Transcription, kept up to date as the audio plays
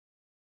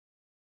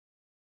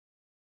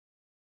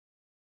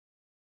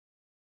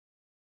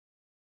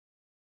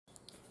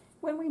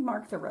When we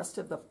marked the rest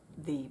of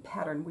the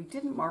pattern, we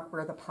didn't mark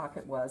where the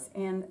pocket was,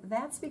 and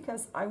that's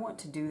because I want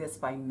to do this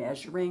by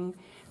measuring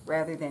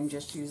rather than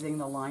just using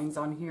the lines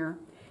on here.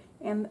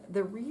 And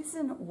the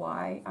reason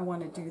why I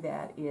want to do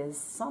that is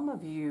some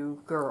of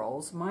you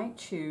girls might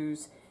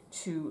choose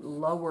to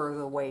lower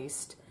the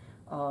waist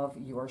of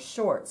your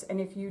shorts.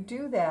 And if you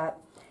do that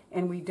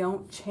and we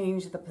don't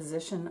change the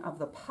position of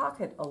the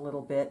pocket a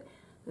little bit,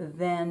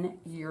 then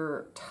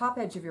your top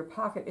edge of your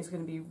pocket is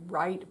going to be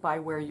right by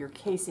where your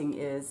casing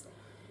is.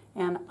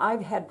 And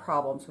I've had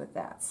problems with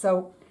that.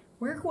 So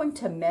we're going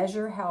to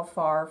measure how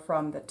far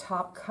from the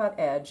top cut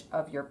edge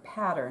of your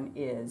pattern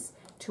is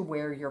to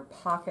where your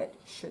pocket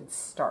should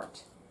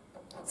start.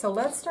 So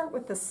let's start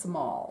with the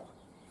small.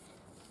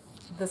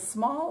 The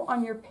small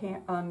on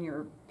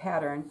your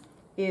pattern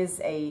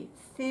is a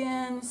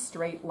thin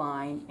straight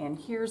line, and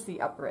here's the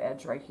upper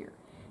edge right here.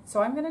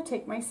 So I'm going to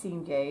take my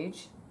seam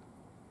gauge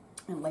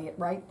and lay it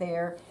right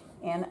there,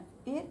 and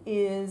it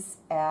is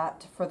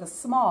at, for the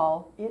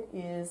small, it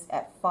is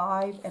at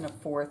 5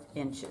 1/4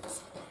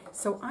 inches.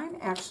 So I'm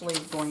actually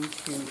going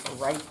to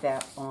write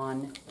that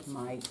on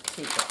my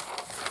paper.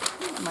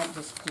 I might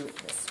just do it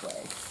this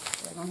way,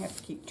 so I don't have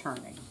to keep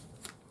turning.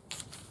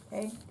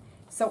 Okay,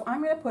 so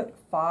I'm going to put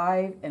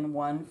 5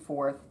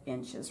 1/4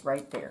 inches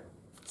right there.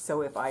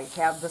 So if I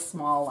have the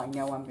small, I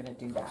know I'm going to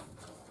do that.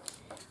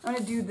 I'm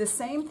going to do the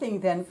same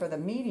thing then for the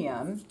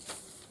medium,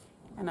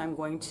 and I'm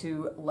going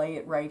to lay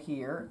it right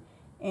here.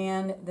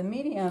 And the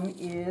medium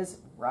is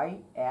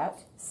right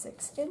at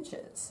 6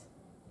 inches.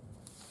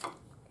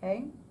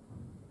 Okay.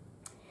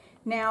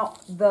 Now,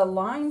 the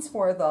lines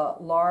for the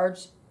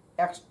large,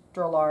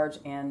 extra large,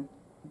 and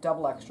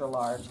double extra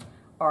large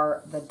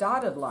are the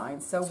dotted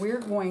lines. So we're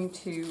going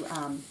to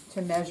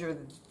measure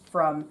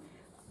from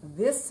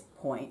this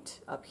point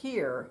up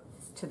here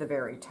to the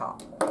very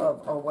top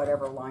of or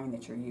whatever line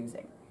that you're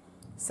using.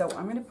 So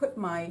I'm going to put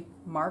my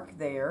mark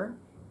there,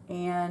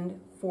 and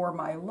for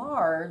my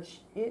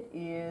large, it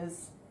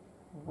is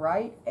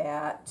right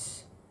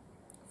at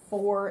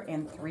 4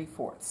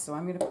 3/4. So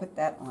I'm going to put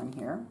that on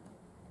here.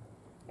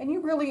 And you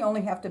really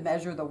only have to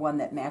measure the one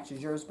that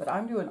matches yours, but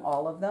I'm doing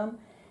all of them.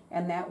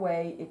 And that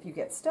way, if you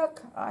get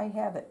stuck, I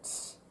have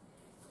it.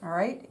 All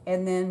right,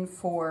 and then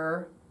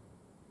for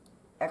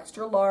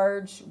extra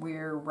large,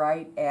 we're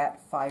right at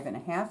 5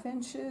 1/2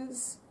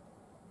 inches.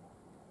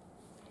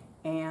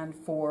 And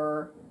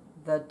for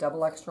the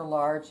double extra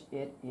large,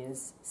 it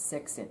is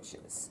 6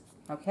 inches.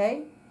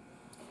 Okay?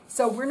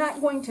 So we're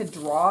not going to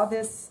draw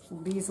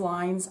these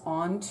lines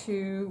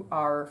onto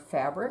our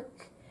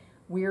fabric.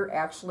 We're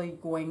actually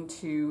going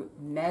to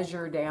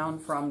measure down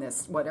from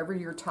this, whatever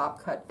your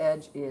top cut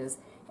edge is,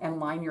 and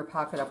line your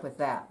pocket up with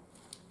that.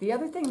 The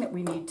other thing that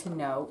we need to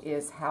know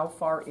is how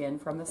far in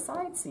from the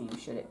side seam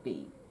should it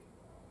be.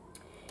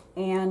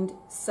 And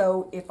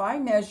so if I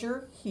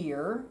measure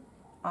here,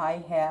 I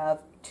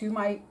have to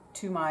my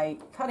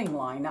cutting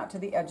line, not to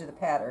the edge of the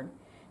pattern,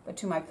 but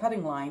to my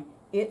cutting line,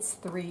 it's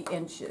 3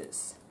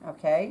 inches,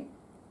 okay?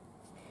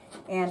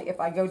 And if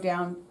I go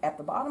down at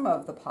the bottom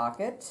of the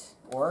pocket,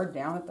 or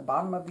down at the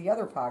bottom of the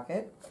other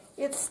pocket,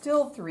 it's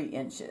still 3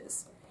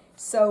 inches.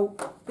 So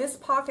this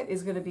pocket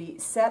is going to be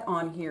set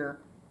on here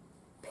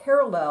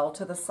parallel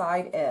to the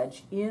side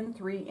edge in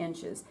 3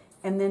 inches.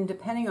 And then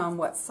depending on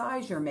what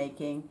size you're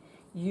making,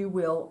 you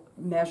will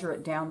measure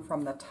it down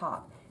from the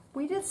top.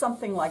 We did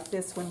something like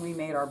this when we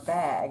made our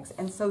bags,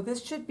 and so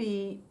this should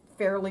be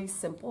fairly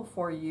simple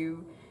for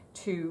you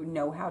to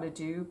know how to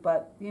do,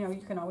 but you know,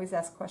 you can always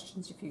ask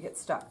questions if you get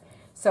stuck.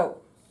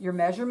 So your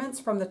measurements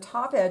from the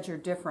top edge are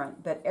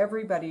different, but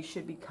everybody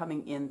should be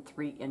coming in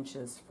 3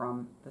 inches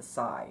from the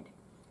side.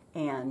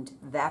 And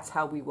that's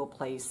how we will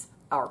place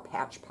our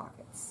patch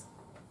pockets.